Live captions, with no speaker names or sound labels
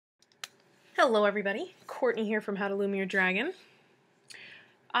Hello everybody, Courtney here from How to Loom Your Dragon.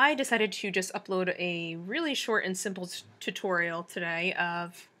 I decided to just upload a really short and simple tutorial today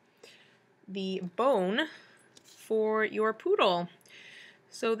of the bone for your poodle.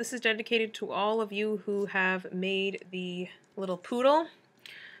 So this is dedicated to all of you who have made the little poodle.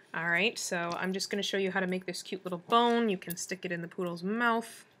 Alright, so I'm just going to show you how to make this cute little bone. You can stick it in the poodle's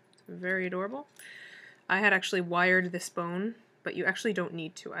mouth. It's very adorable. I had actually wired this bone, but you actually don't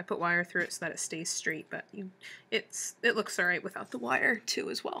need to. I put wire through it so that it stays straight, but it looks alright without the wire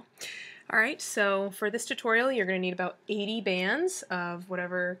too as well. Alright, so for this tutorial you're going to need about 80 bands of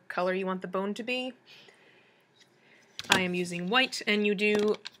whatever color you want the bone to be. I am using white, and you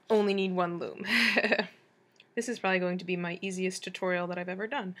do only need one loom. This is probably going to be my easiest tutorial that I've ever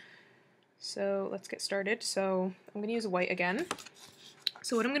done. So let's get started. So I'm going to use white again.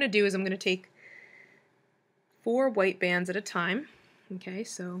 So what I'm going to do is I'm going to take 4 white bands at a time. Okay,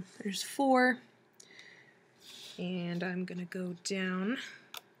 so there's 4, and I'm gonna go down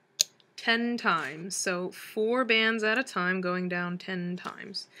 10 times. So 4 bands at a time going down 10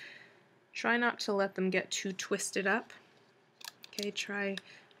 times. Try not to let them get too twisted up. Okay, try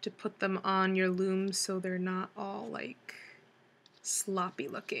to put them on your loom so they're not all like sloppy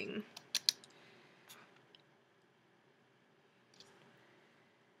looking.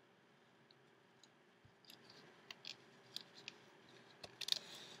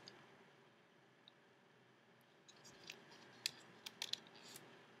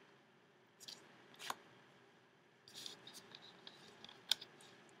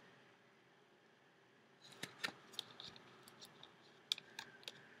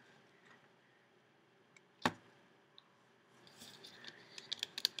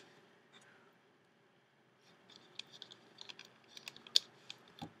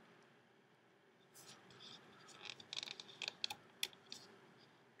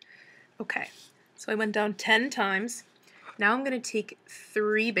 Okay, so I went down 10 times. Now I'm going to take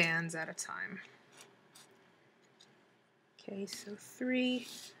 3 bands at a time. Okay, so 3.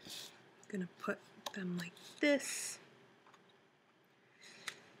 I'm going to put them like this.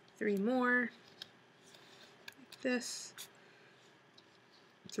 3 more, like this.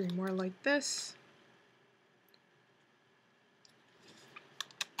 3 more like this.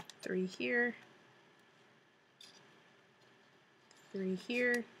 3 here. 3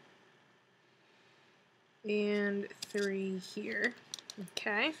 here. And 3 here.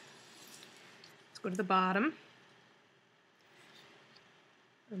 Okay. Let's go to the bottom.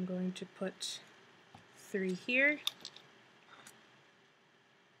 I'm going to put 3 here.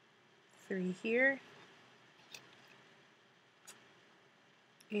 3 here.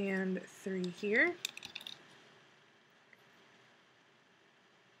 And 3 here.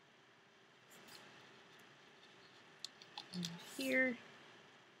 And here.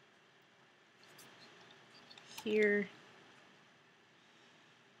 Here,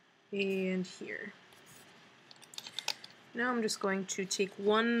 and here. Now I'm just going to take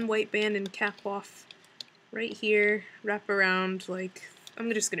 1 white band and cap off right here, wrap around like,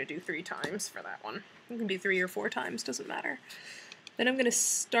 I'm just going to do 3 times for that one. You can do 3 or 4 times, doesn't matter. Then I'm going to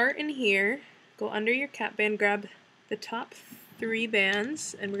start in here, go under your cap band, grab the top 3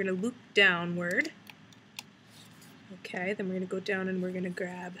 bands, and we're going to loop downward. Okay, then we're going to go down and we're going to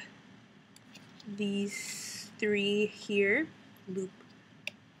grab these 3 here, loop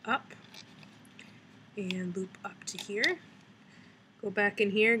up, and loop up to here. Go back in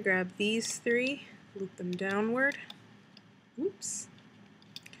here, grab these 3, loop them downward. Oops.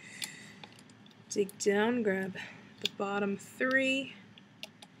 Dig down, grab the bottom 3. You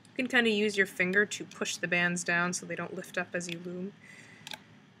can kind of use your finger to push the bands down so they don't lift up as you loom.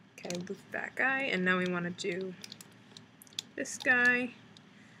 Okay, loop that guy, and now we want to do this guy.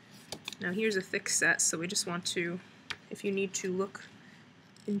 Now here's a thick set, so we just want to, if you need to look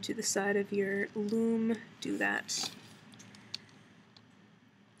into the side of your loom, do that.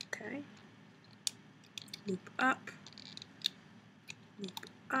 Okay. Loop up. Loop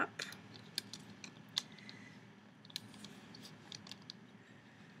up.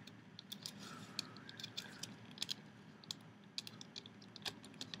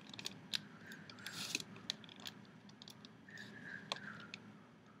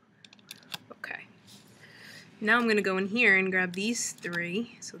 Now I'm going to go in here and grab these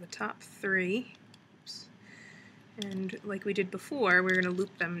 3, so the top 3, oops, and like we did before, we're going to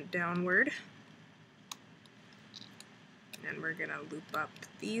loop them downward, and we're going to loop up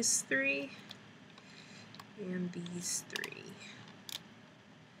these 3, and these 3.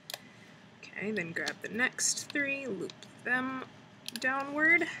 Okay, then grab the next 3, loop them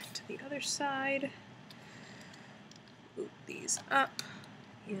downward to the other side, loop these up,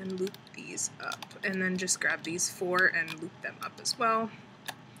 and loop these up, and then just grab these 4 and loop them up as well.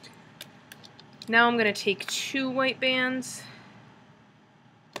 Now I'm going to take 2 white bands.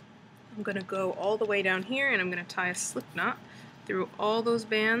 I'm going to go all the way down here and I'm going to tie a slip knot through all those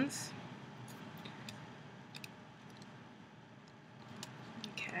bands.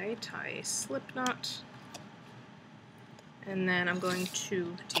 Okay, tie a slip knot, and then I'm going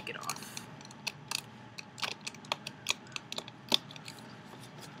to take it off.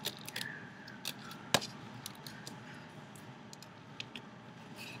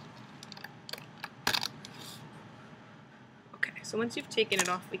 So once you've taken it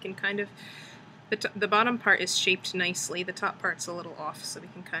off, we can kind of, the bottom part is shaped nicely, the top part's a little off, so we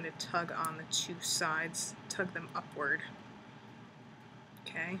can kind of tug on the 2 sides, tug them upward.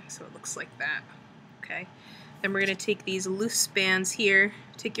 Okay, so it looks like that. Okay, then we're going to take these loose bands here,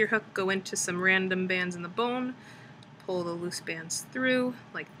 take your hook, go into some random bands in the bone, pull the loose bands through,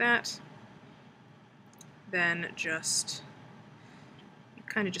 like that. Then just,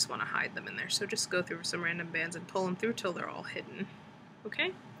 kind of just want to hide them in there, so just go through some random bands and pull them through till they're all hidden.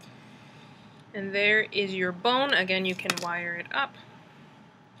 Okay, and there is your bone. Again, you can wire it up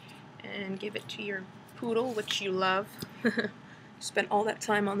and give it to your poodle, which you love. Spent all that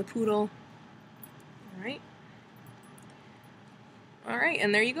time on the poodle. Alright,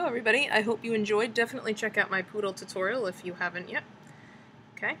 and there you go, everybody. I hope you enjoyed. Definitely check out my poodle tutorial if you haven't yet.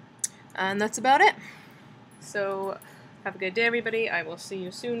 Okay, and that's about it. So have a good day, everybody. I will see you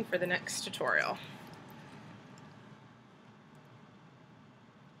soon for the next tutorial.